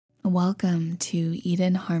Welcome to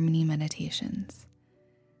Eden Harmony Meditations.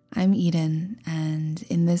 I'm Eden, and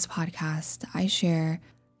in this podcast, I share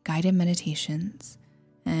guided meditations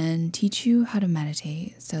and teach you how to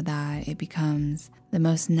meditate so that it becomes the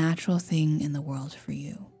most natural thing in the world for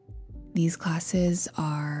you. These classes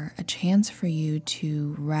are a chance for you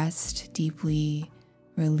to rest deeply,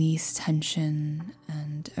 release tension,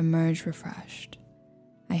 and emerge refreshed.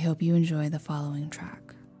 I hope you enjoy the following track.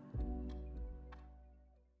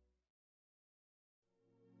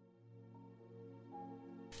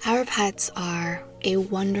 Our pets are a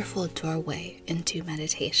wonderful doorway into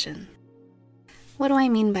meditation. What do I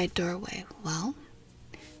mean by doorway? Well,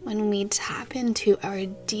 when we tap into our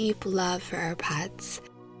deep love for our pets,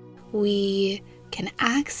 we can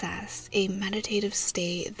access a meditative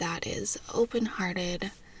state that is open-hearted,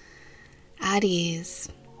 at ease,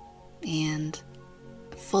 and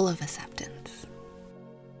full of acceptance.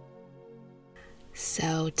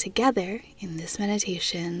 So together in this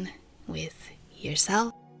meditation with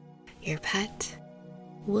yourself, your pet,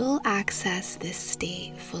 will access this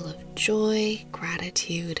state full of joy,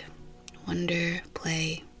 gratitude, wonder,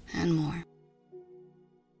 play, and more.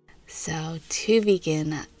 So to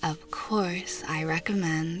begin, of course, I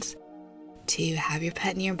recommend to have your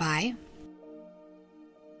pet nearby.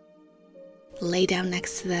 Lay down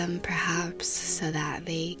next to them, perhaps, so that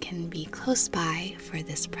they can be close by for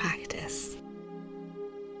this practice.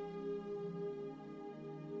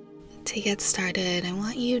 To get started, I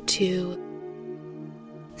want you to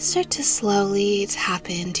start to slowly tap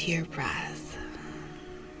into your breath.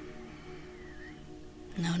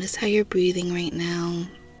 Notice how you're breathing right now.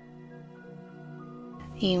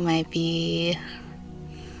 You might be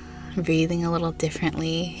breathing a little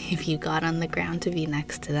differently if you got on the ground to be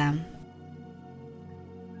next to them.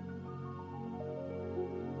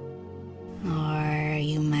 Or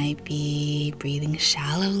you might be breathing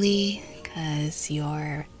shallowly because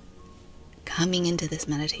you're coming into this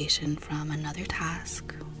meditation from another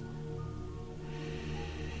task.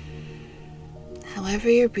 However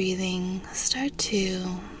you're breathing, start to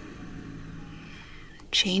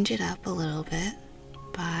change it up a little bit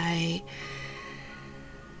by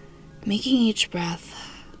making each breath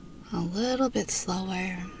a little bit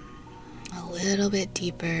slower, a little bit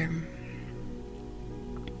deeper,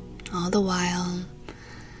 all the while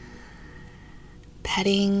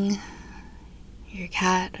petting your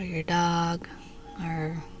cat or your dog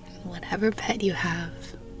or whatever pet you have,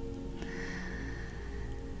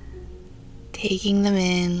 taking them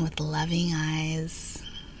in with loving eyes,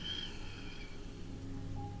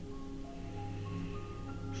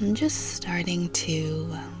 and just starting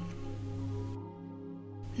to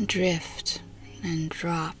drift and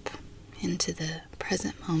drop into the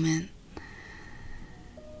present moment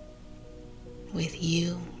with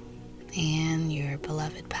you and your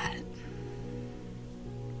beloved pet.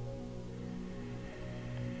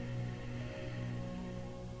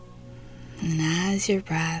 And as your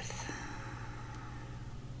breath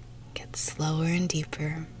gets slower and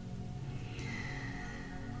deeper,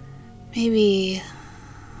 maybe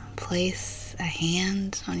place a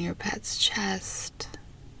hand on your pet's chest.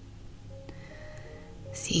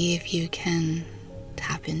 See if you can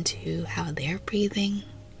tap into how they're breathing.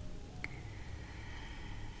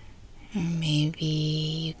 Or maybe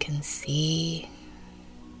you can see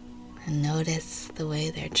and notice the way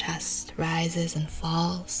their chest rises and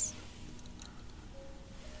falls.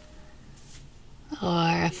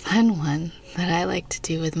 Or a fun one that I like to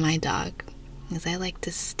do with my dog is I like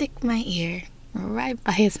to stick my ear right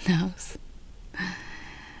by his nose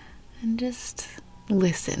and just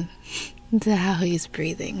listen to how he's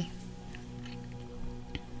breathing.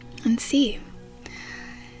 And see,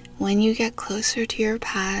 when you get closer to your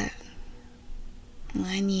pet,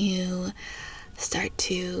 when you start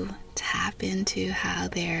to tap into how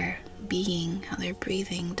they're being, how they're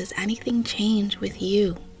breathing, does anything change with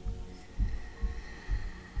you?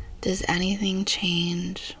 Does anything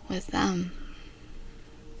change with them?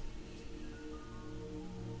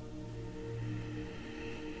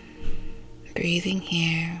 Breathing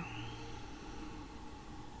here.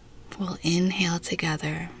 We'll inhale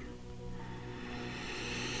together.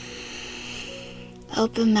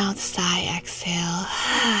 Open mouth, sigh, exhale.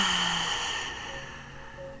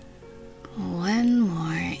 One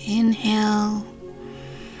more. Inhale.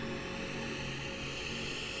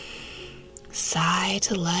 Sigh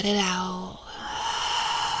to let it out.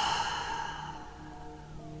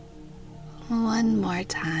 One more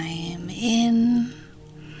time. In.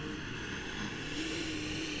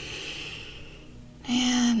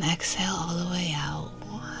 And exhale all the way out.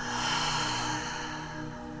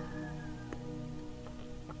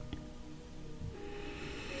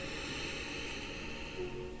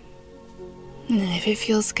 And if it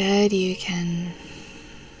feels good, you can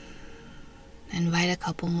invite a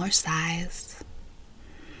couple more sighs.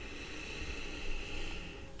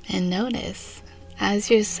 And notice, as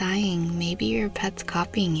you're sighing, maybe your pet's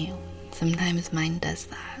copying you. Sometimes mine does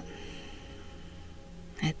that.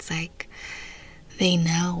 It's like they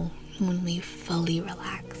know when we've fully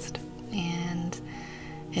relaxed, and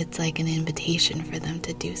it's like an invitation for them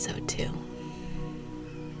to do so too.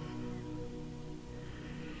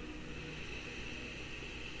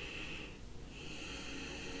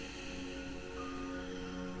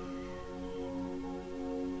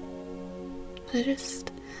 So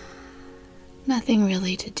just nothing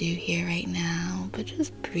really to do here right now, but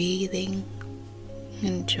just breathing,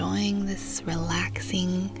 enjoying this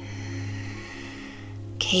relaxing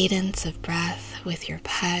cadence of breath with your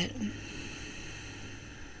pet.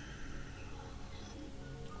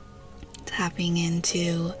 Tapping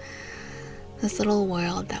into this little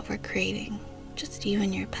world that we're creating, just you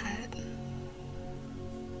and your pet.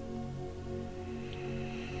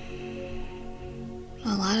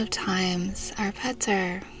 A lot of times our pets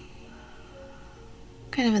are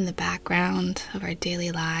kind of in the background of our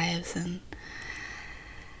daily lives, and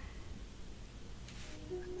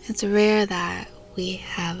it's rare that we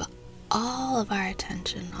have all of our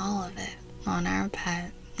attention, all of it, on our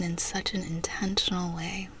pet in such an intentional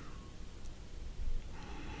way.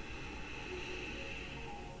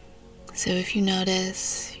 So if you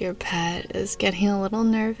notice your pet is getting a little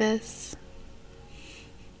nervous,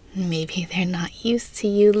 maybe they're not used to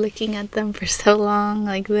you looking at them for so long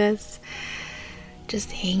like this,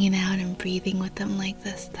 just hanging out and breathing with them like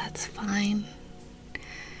this, that's fine.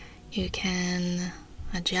 You can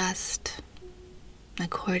adjust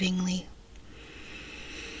accordingly.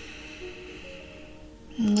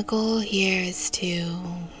 And the goal here is to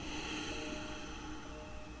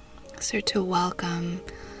start to welcome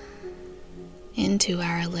into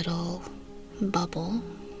our little bubble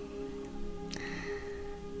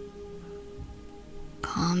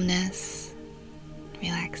calmness,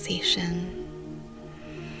 relaxation,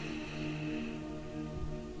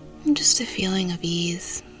 and just a feeling of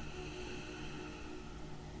ease.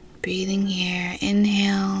 Breathing here,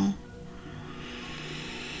 inhale,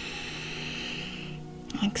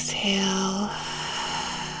 exhale.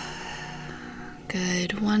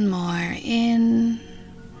 Good, one more, in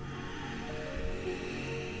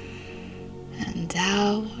and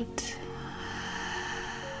out.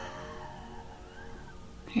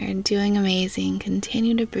 You're doing amazing.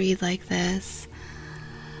 Continue to breathe like this,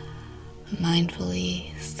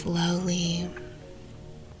 mindfully, slowly.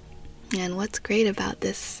 And what's great about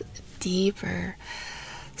this deeper,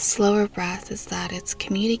 slower breath is that it's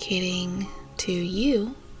communicating to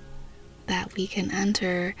you that we can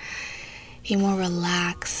enter a more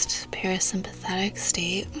relaxed parasympathetic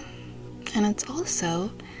state. And it's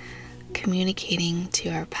also communicating to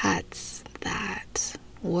our pets that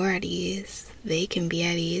we're at ease, they can be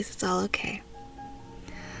at ease, it's all okay.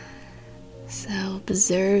 So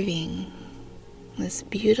observing this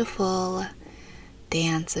beautiful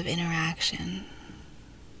dance of interaction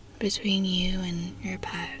between you and your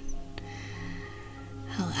pet,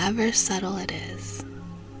 however subtle it is.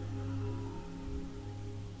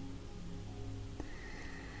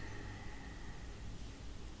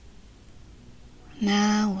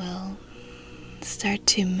 Now we'll start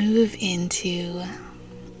to move into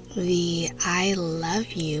the I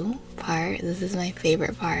love you part. This is my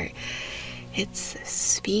favorite part. It's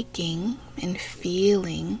speaking and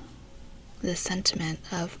feeling the sentiment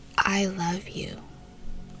of I love you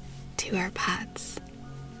to our pets.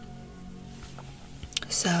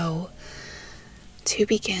 So, to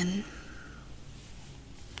begin,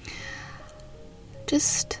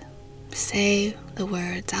 just say the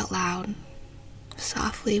words out loud,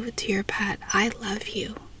 softly to your pet, I love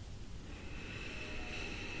you.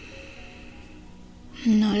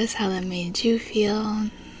 Notice how that made you feel.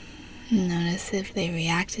 Notice if they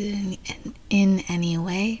reacted in any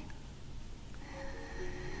way.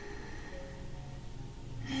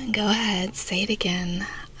 And go ahead, say it again.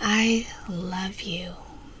 I love you.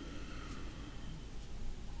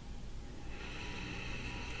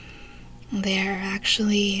 There are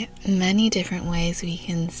actually many different ways we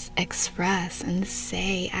can express and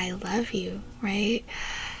say I love you, right?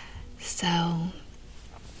 So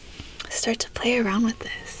start to play around with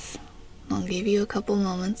this. I'll give you a couple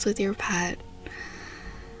moments with your pet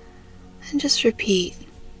and just repeat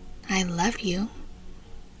I love you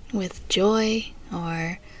with joy,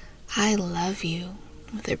 or I love you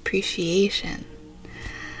with appreciation,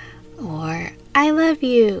 or I love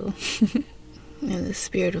you. in the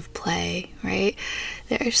spirit of play, right?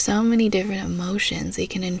 There are so many different emotions we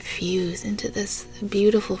can infuse into this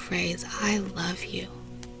beautiful phrase, I love you.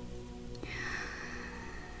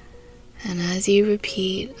 And as you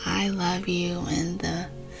repeat, I love you in the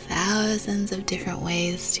thousands of different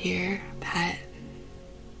ways to your pet,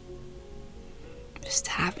 just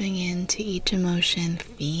tapping into each emotion,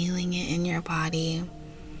 feeling it in your body.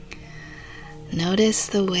 Notice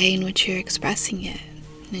the way in which you're expressing it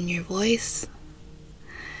in your voice,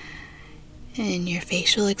 in your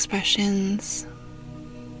facial expressions,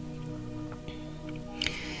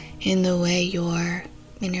 in the way you're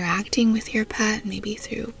interacting with your pet, maybe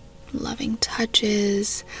through loving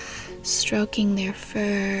touches, stroking their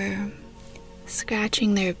fur,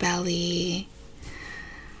 scratching their belly,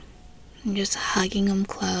 and just hugging them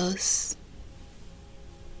close,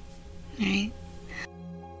 right?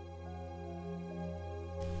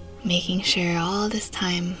 Making sure all this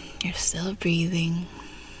time you're still breathing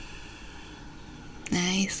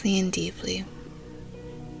nicely and deeply.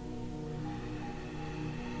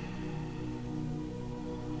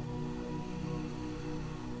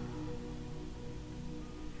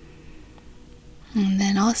 And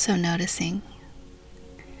then also noticing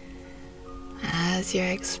as you're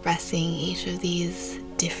expressing each of these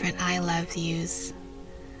different I love yous,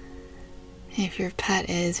 if your pet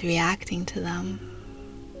is reacting to them.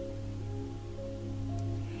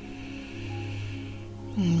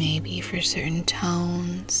 Maybe for certain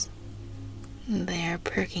tones, they're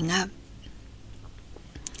perking up.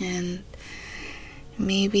 And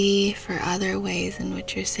maybe for other ways in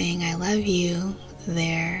which you're saying I love you,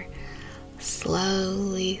 they're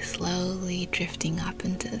slowly drifting up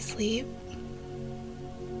into sleep.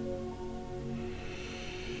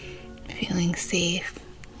 Feeling safe,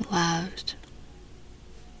 loved,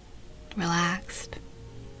 relaxed.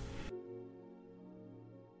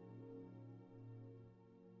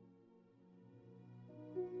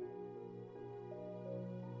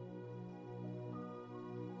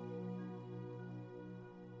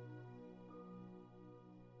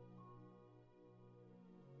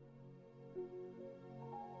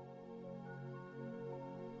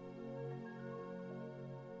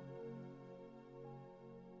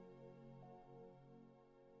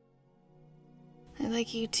 I'd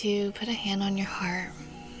like you to put a hand on your heart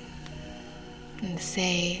and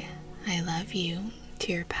say, I love you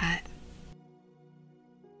to your pet.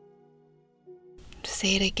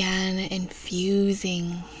 Say it again,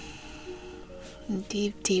 infusing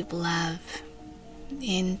deep love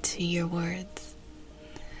into your words.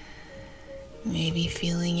 Maybe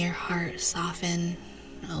feeling your heart soften,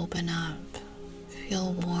 open up,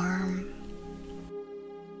 feel warm.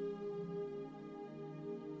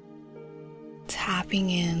 Tapping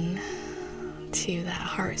in to that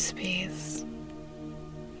heart space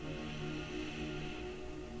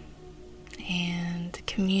and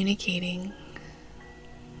communicating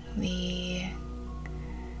the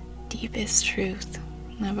deepest truth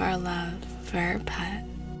of our love for our pet.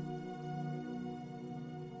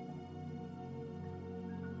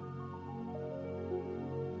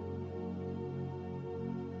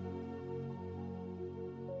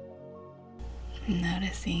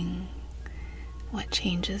 Noticing what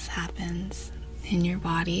changes happens in your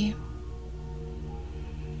body,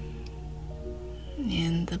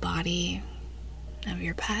 in the body of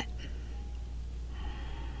your pet.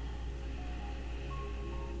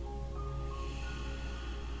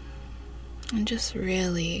 And just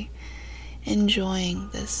really enjoying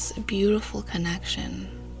this beautiful connection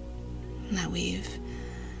that we've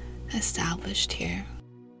established here.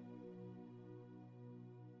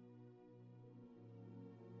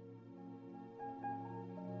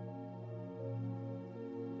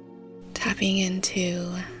 Tapping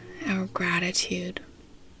into our gratitude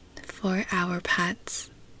for our pets,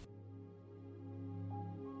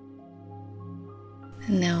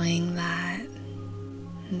 knowing that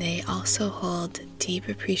they also hold deep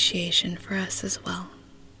appreciation for us as well.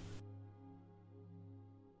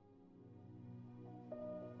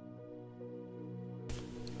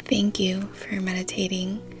 Thank you for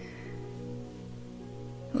meditating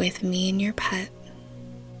with me and your pet.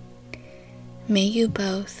 May you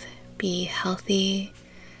both be healthy,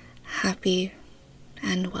 happy,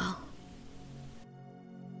 and well.